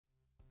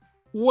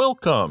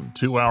Welcome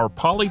to our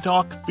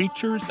PolyDock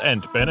Features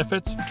and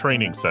Benefits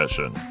training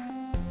session.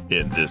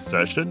 In this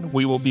session,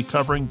 we will be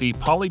covering the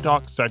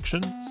PolyDock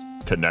sections,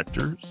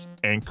 connectors,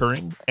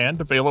 anchoring, and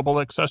available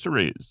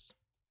accessories.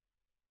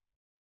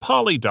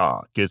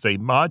 PolyDock is a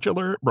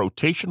modular,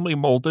 rotationally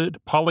molded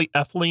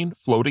polyethylene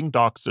floating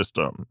dock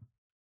system.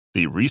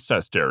 The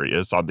recessed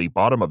areas on the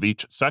bottom of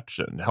each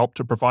section help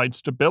to provide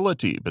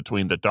stability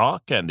between the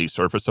dock and the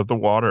surface of the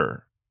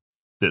water.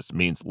 This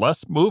means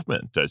less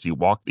movement as you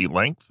walk the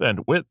length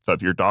and width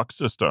of your dock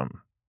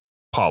system.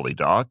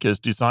 PolyDock is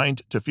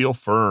designed to feel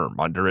firm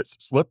under its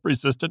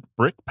slip-resistant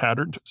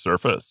brick-patterned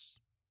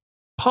surface.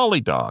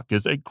 PolyDock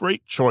is a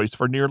great choice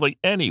for nearly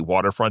any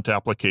waterfront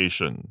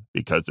application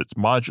because its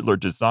modular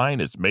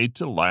design is made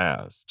to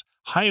last,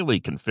 highly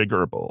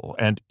configurable,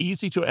 and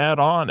easy to add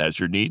on as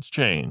your needs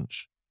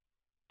change.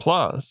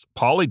 Plus,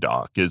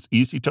 PolyDock is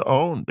easy to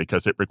own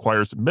because it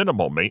requires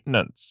minimal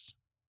maintenance.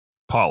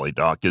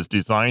 PolyDock is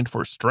designed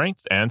for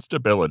strength and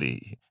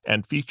stability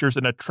and features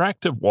an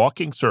attractive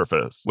walking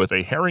surface with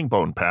a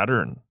herringbone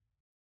pattern.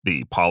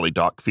 The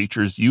PolyDock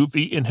features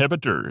UV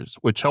inhibitors,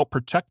 which help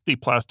protect the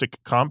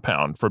plastic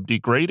compound from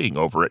degrading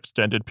over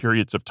extended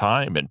periods of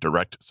time in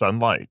direct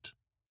sunlight.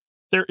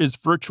 There is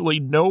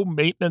virtually no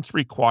maintenance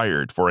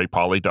required for a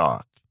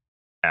PolyDock.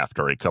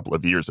 After a couple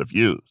of years of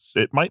use,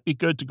 it might be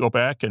good to go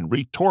back and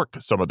retorque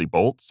some of the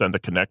bolts and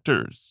the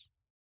connectors.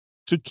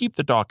 To keep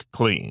the dock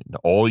clean,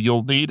 all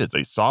you'll need is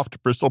a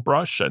soft bristle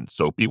brush and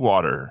soapy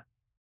water.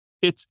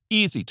 It's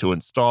easy to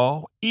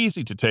install,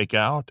 easy to take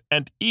out,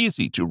 and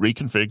easy to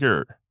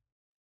reconfigure.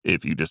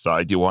 If you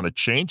decide you want to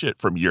change it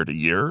from year to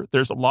year,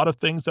 there's a lot of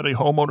things that a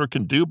homeowner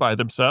can do by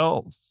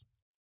themselves.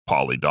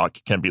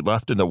 PolyDock can be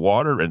left in the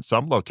water in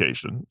some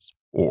locations,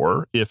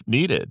 or, if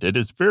needed, it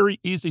is very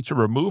easy to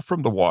remove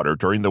from the water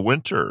during the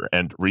winter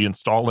and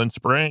reinstall in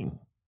spring.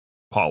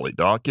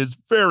 PolyDock is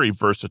very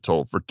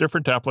versatile for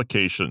different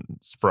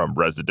applications, from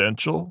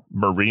residential,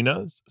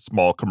 marinas,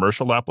 small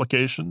commercial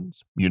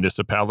applications,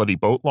 municipality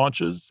boat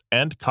launches,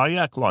 and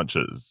kayak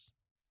launches.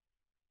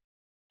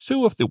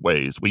 Two of the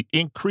ways we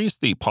increase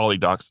the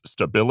PolyDock's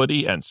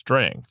stability and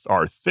strength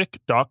are thick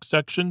dock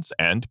sections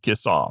and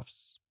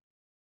kiss-offs.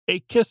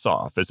 A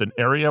kiss-off is an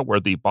area where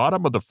the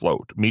bottom of the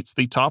float meets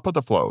the top of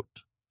the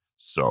float.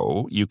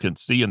 So, you can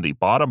see in the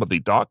bottom of the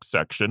dock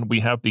section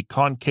we have the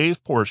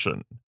concave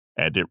portion,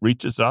 and it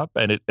reaches up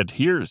and it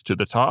adheres to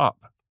the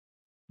top.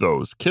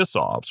 Those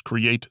kiss-offs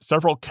create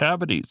several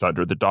cavities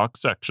under the dock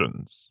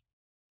sections.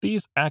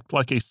 These act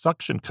like a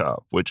suction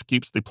cup, which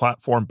keeps the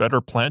platform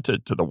better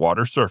planted to the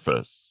water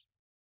surface.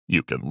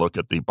 You can look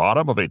at the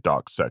bottom of a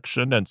dock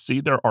section and see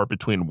there are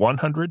between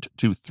 100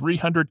 to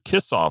 300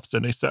 kiss-offs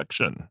in a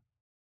section.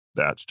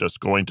 That's just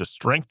going to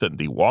strengthen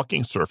the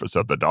walking surface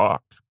of the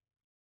dock.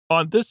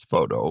 On this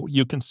photo,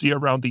 you can see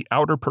around the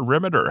outer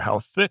perimeter how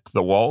thick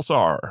the walls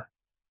are.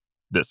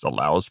 This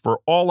allows for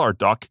all our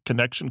dock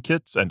connection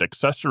kits and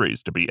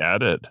accessories to be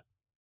added.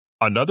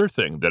 Another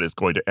thing that is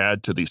going to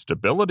add to the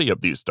stability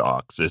of these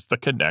docks is the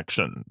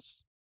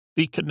connections.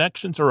 The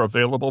connections are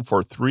available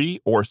for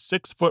 3 or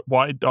 6 foot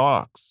wide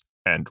docks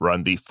and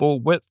run the full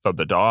width of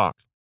the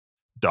dock.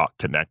 Dock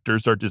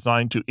connectors are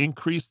designed to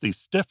increase the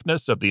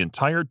stiffness of the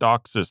entire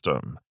dock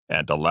system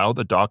and allow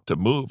the dock to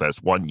move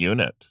as one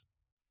unit.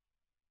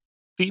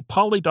 The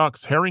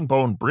PolyDock's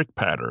herringbone brick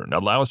pattern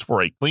allows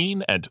for a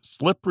clean and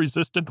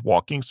slip-resistant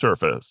walking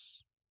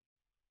surface.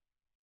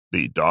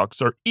 The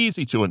docks are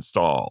easy to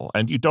install,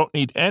 and you don't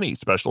need any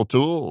special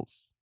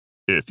tools.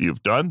 If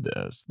you've done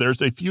this,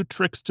 there's a few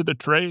tricks to the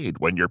trade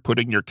when you're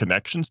putting your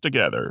connections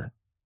together.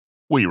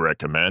 We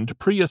recommend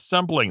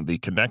pre-assembling the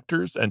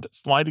connectors and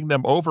sliding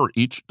them over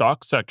each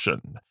dock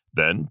section,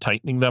 then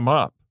tightening them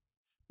up.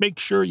 Make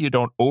sure you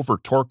don't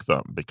over-torque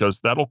them because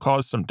that'll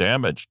cause some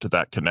damage to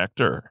that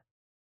connector.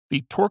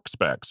 The torque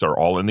specs are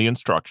all in the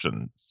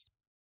instructions.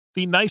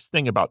 The nice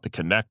thing about the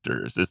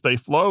connectors is they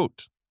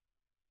float.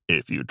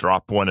 If you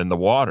drop one in the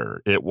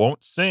water, it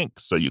won't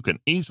sink, so you can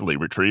easily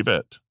retrieve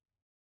it.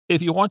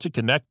 If you want to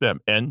connect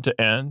them end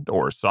to end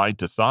or side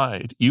to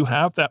side, you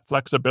have that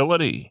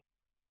flexibility.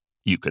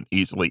 You can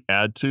easily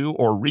add to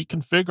or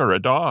reconfigure a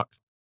dock.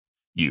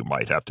 You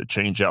might have to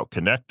change out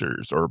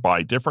connectors or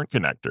buy different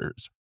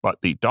connectors,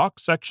 but the dock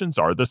sections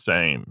are the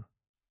same.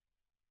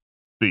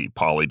 The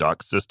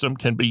PolyDock system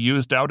can be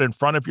used out in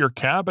front of your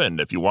cabin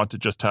if you want to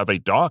just have a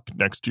dock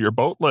next to your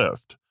boat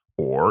lift,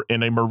 or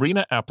in a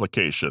marina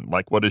application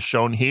like what is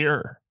shown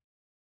here.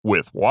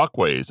 With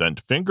walkways and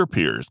finger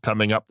piers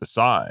coming up the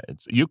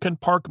sides, you can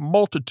park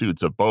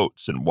multitudes of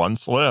boats in one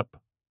slip.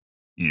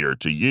 Year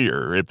to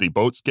year, if the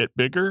boats get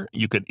bigger,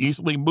 you can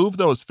easily move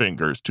those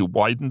fingers to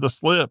widen the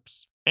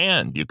slips,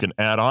 and you can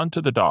add on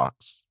to the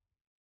docks.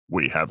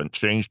 We haven't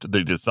changed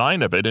the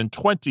design of it in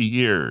 20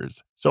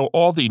 years, so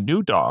all the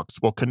new docks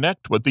will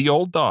connect with the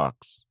old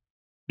docks.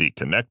 The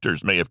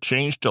connectors may have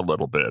changed a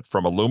little bit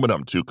from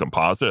aluminum to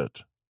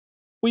composite.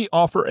 We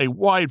offer a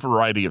wide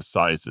variety of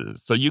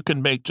sizes, so you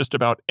can make just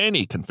about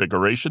any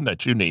configuration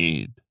that you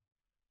need.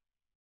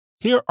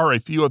 Here are a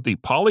few of the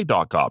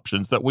PolyDock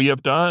options that we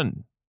have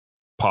done.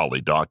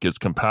 PolyDock is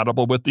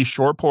compatible with the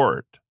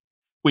ShorePort.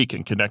 We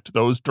can connect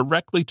those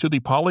directly to the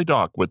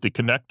PolyDock with the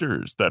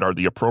connectors that are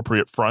the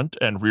appropriate front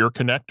and rear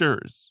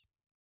connectors.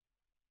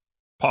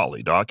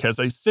 PolyDock has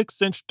a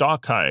 6-inch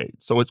dock height,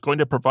 so it's going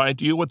to provide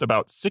you with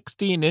about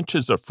 16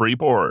 inches of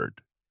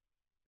freeboard.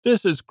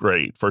 This is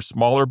great for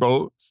smaller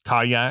boats,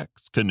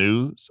 kayaks,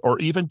 canoes, or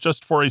even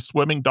just for a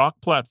swimming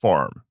dock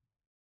platform.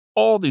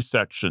 All these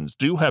sections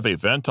do have a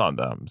vent on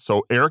them,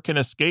 so air can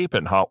escape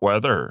in hot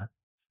weather.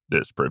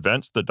 This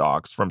prevents the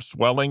docks from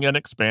swelling and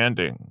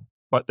expanding,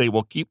 but they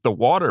will keep the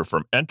water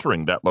from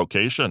entering that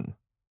location.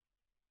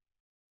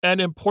 An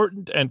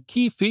important and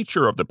key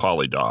feature of the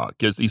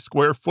PolyDock is the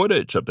square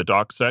footage of the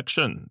dock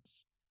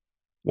sections.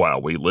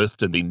 While we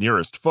list in the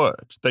nearest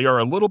foot, they are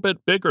a little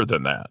bit bigger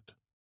than that.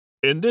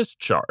 In this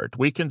chart,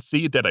 we can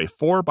see that a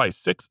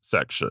 4x6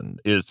 section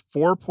is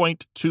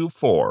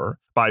 4.24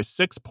 by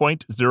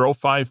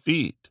 6.05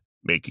 feet,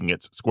 making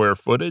its square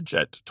footage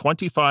at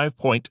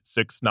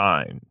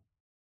 25.69.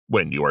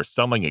 When you are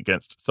selling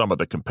against some of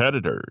the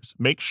competitors,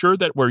 make sure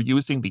that we're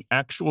using the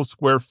actual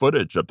square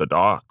footage of the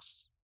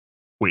docks.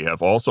 We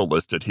have also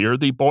listed here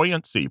the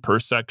buoyancy per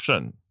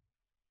section.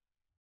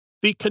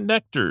 The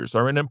connectors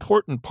are an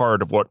important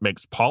part of what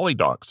makes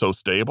PolyDock so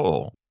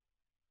stable.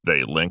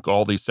 They link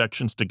all these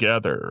sections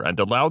together and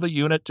allow the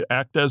unit to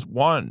act as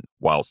one,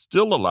 while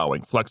still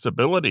allowing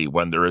flexibility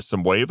when there is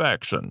some wave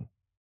action.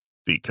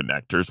 The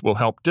connectors will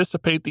help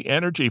dissipate the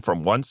energy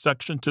from one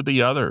section to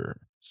the other,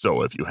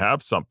 so if you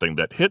have something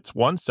that hits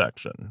one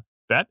section,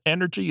 that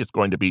energy is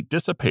going to be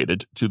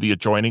dissipated to the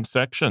adjoining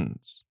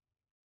sections.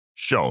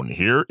 Shown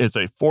here is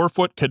a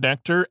 4-foot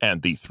connector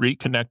and the 3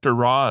 connector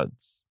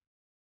rods.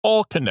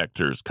 All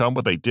connectors come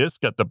with a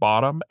disc at the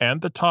bottom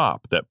and the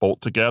top that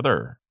bolt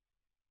together.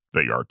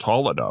 They are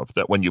tall enough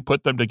that when you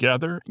put them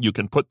together, you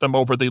can put them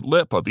over the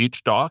lip of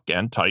each dock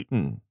and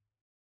tighten.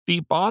 The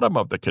bottom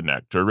of the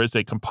connector is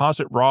a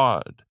composite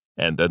rod,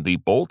 and then the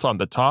bolt on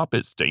the top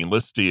is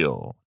stainless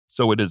steel,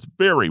 so it is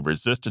very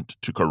resistant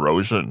to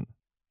corrosion.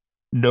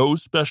 No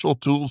special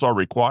tools are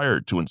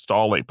required to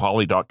install a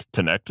PolyDock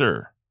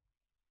connector.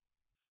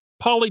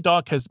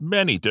 PolyDock has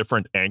many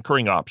different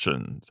anchoring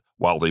options,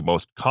 while the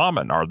most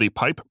common are the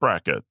pipe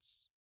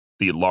brackets.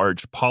 The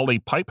large poly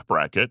pipe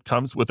bracket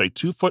comes with a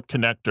 2-foot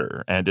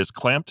connector and is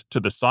clamped to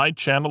the side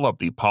channel of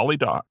the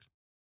PolyDock.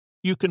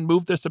 You can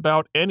move this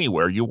about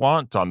anywhere you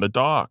want on the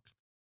dock.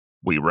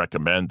 We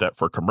recommend that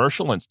for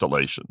commercial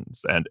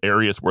installations and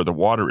areas where the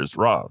water is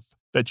rough,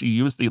 that you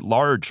use the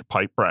large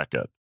pipe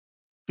bracket.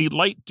 The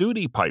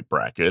light-duty pipe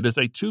bracket is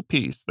a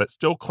 2-piece that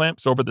still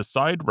clamps over the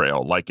side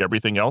rail like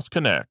everything else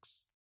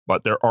connects,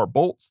 but there are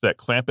bolts that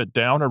clamp it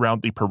down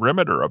around the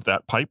perimeter of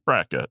that pipe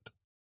bracket.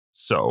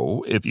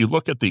 So, if you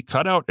look at the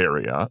cutout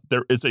area,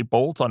 there is a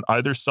bolt on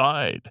either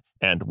side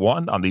and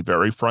one on the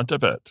very front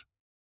of it.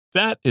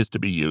 That is to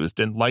be used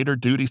in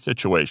lighter-duty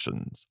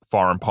situations,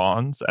 farm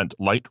ponds, and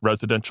light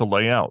residential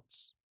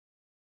layouts.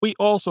 We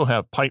also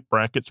have pipe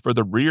brackets for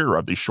the rear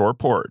of the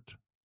ShorePort.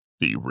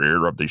 The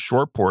rear of the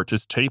ShorePort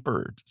is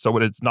tapered, so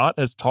it is not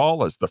as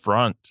tall as the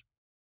front.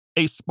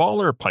 A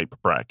smaller pipe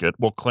bracket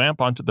will clamp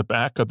onto the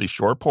back of the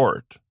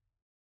ShorePort.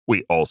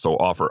 We also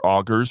offer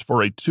augers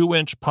for a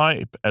 2-inch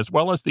pipe as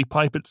well as the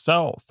pipe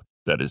itself,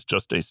 that is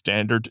just a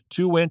standard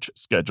 2-inch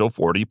Schedule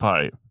 40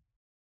 pipe.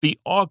 The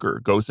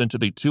auger goes into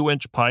the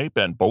 2-inch pipe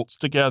and bolts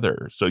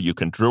together so you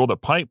can drill the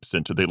pipes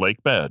into the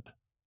lake bed.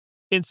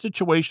 In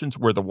situations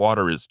where the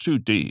water is too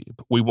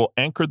deep, we will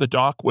anchor the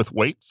dock with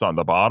weights on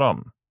the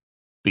bottom.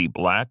 The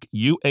black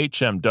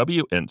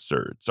UHMW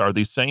inserts are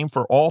the same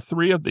for all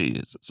 3 of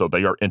these, so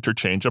they are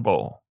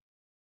interchangeable.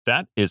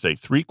 That is a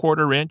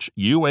 3/4-inch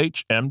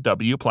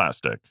UHMW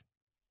plastic.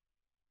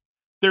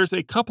 There's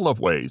a couple of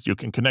ways you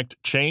can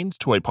connect chains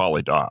to a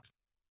PolyDock.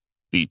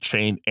 The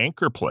chain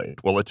anchor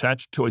plate will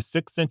attach to a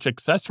 6-inch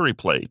accessory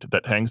plate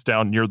that hangs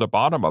down near the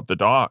bottom of the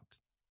dock.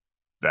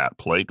 That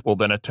plate will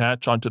then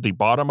attach onto the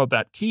bottom of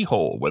that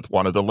keyhole with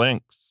one of the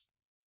links.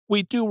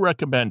 We do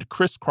recommend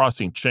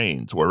crisscrossing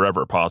chains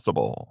wherever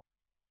possible.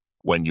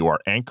 When you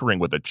are anchoring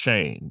with a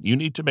chain, you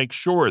need to make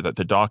sure that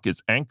the dock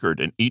is anchored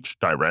in each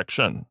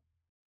direction.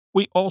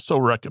 We also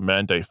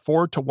recommend a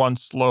 4-to-1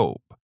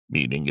 slope,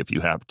 meaning if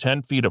you have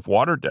 10 feet of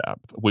water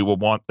depth, we will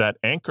want that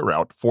anchor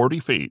out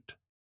 40 feet.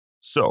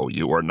 So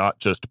you are not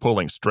just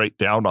pulling straight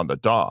down on the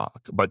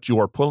dock, but you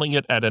are pulling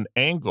it at an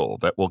angle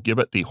that will give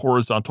it the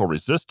horizontal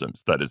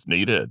resistance that is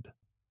needed.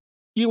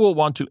 You will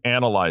want to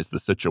analyze the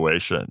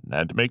situation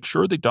and make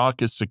sure the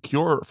dock is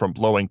secure from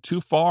blowing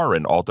too far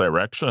in all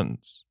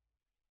directions.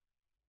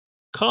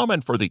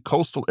 Common for the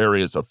coastal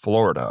areas of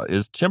Florida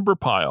is timber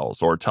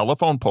piles or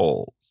telephone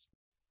poles.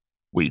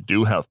 We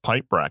do have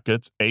pipe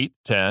brackets 8,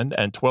 10,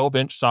 and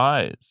 12-inch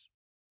size.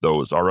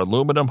 Those are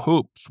aluminum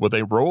hoops with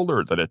a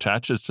roller that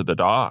attaches to the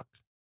dock.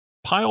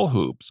 Pile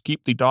hoops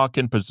keep the dock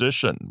in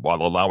position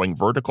while allowing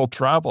vertical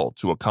travel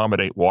to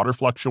accommodate water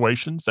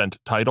fluctuations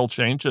and tidal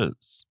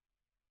changes.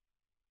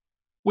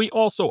 We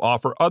also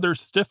offer other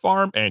stiff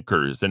arm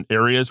anchors in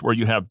areas where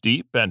you have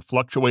deep and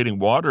fluctuating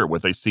water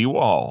with a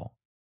seawall.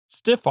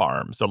 Stiff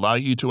arms allow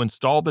you to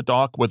install the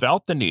dock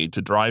without the need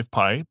to drive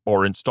pipe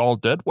or install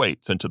dead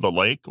weights into the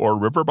lake or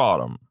river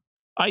bottom,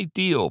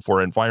 ideal for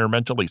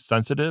environmentally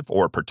sensitive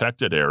or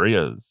protected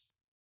areas.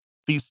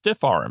 These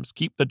stiff arms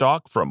keep the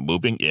dock from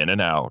moving in and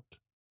out.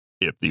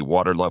 If the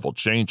water level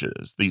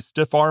changes, the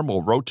stiff arm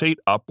will rotate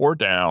up or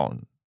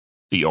down.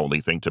 The only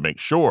thing to make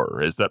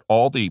sure is that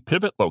all the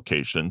pivot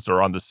locations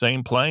are on the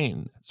same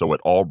plane, so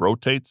it all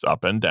rotates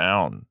up and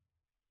down.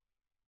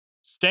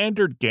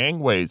 Standard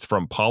gangways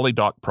from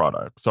PolyDock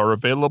Products are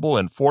available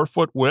in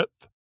 4-foot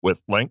width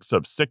with lengths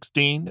of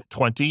 16,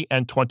 20,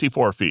 and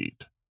 24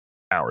 feet.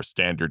 Our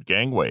standard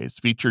gangways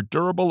feature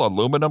durable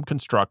aluminum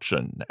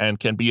construction and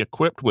can be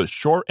equipped with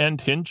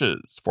short-end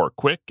hinges for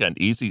quick and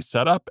easy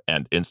setup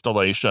and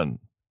installation.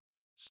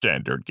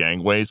 Standard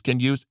gangways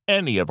can use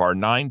any of our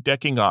 9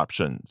 decking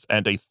options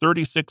and a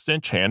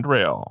 36-inch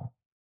handrail.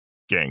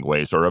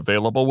 Gangways are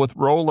available with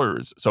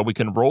rollers, so we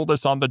can roll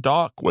this on the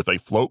dock with a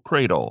float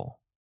cradle.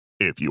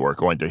 If you are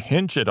going to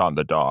hinge it on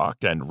the dock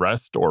and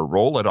rest or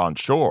roll it on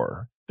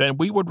shore, then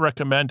we would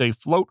recommend a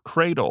float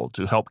cradle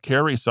to help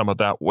carry some of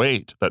that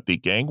weight that the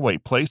gangway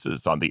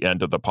places on the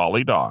end of the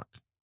PolyDock.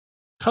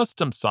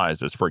 Custom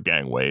sizes for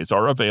gangways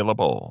are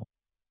available.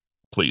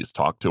 Please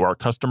talk to our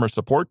customer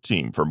support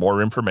team for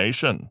more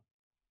information.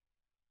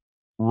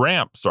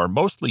 Ramps are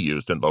mostly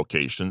used in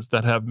locations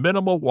that have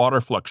minimal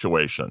water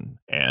fluctuation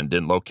and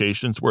in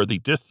locations where the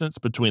distance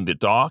between the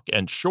dock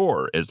and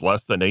shore is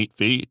less than 8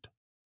 feet.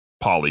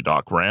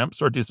 PolyDock ramps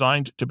are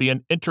designed to be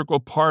an integral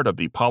part of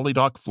the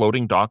PolyDock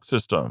floating dock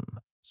system,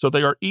 so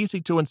they are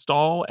easy to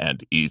install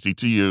and easy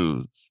to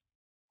use.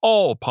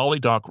 All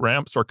PolyDock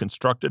ramps are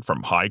constructed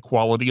from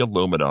high-quality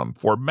aluminum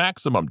for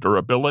maximum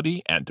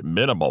durability and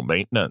minimal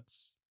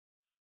maintenance.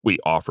 We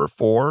offer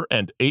 4-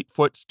 and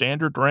 8-foot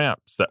standard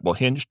ramps that will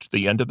hinge to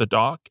the end of the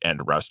dock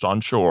and rest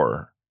on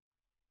shore.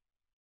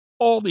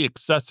 All the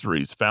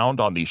accessories found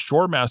on the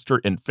ShoreMaster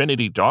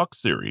Infinity Dock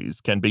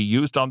series can be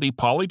used on the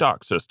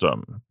PolyDock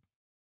system.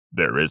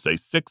 There is a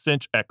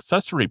 6-inch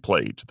accessory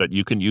plate that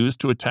you can use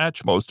to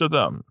attach most of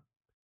them.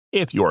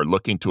 If you are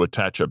looking to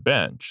attach a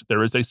bench,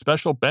 there is a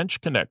special bench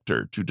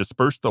connector to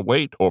disperse the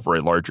weight over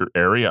a larger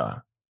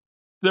area.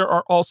 There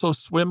are also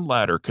swim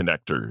ladder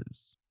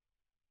connectors.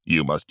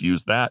 You must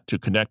use that to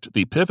connect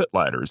the pivot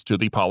ladders to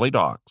the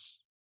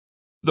PolyDocks.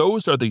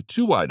 Those are the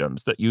 2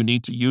 items that you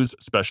need to use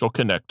special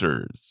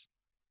connectors.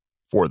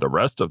 For the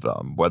rest of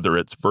them, whether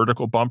it's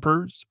vertical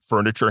bumpers,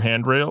 furniture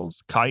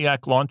handrails,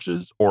 kayak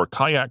launches, or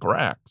kayak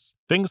racks,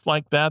 things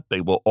like that, they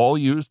will all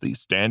use the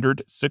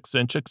standard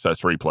 6-inch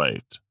accessory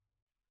plate.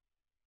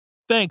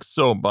 Thanks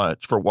so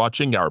much for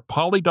watching our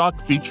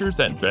PolyDock Features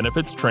and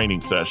Benefits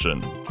training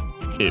session.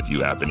 If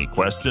you have any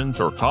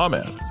questions or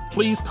comments,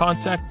 please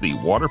contact the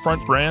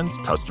Waterfront Brands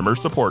customer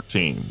support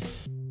team.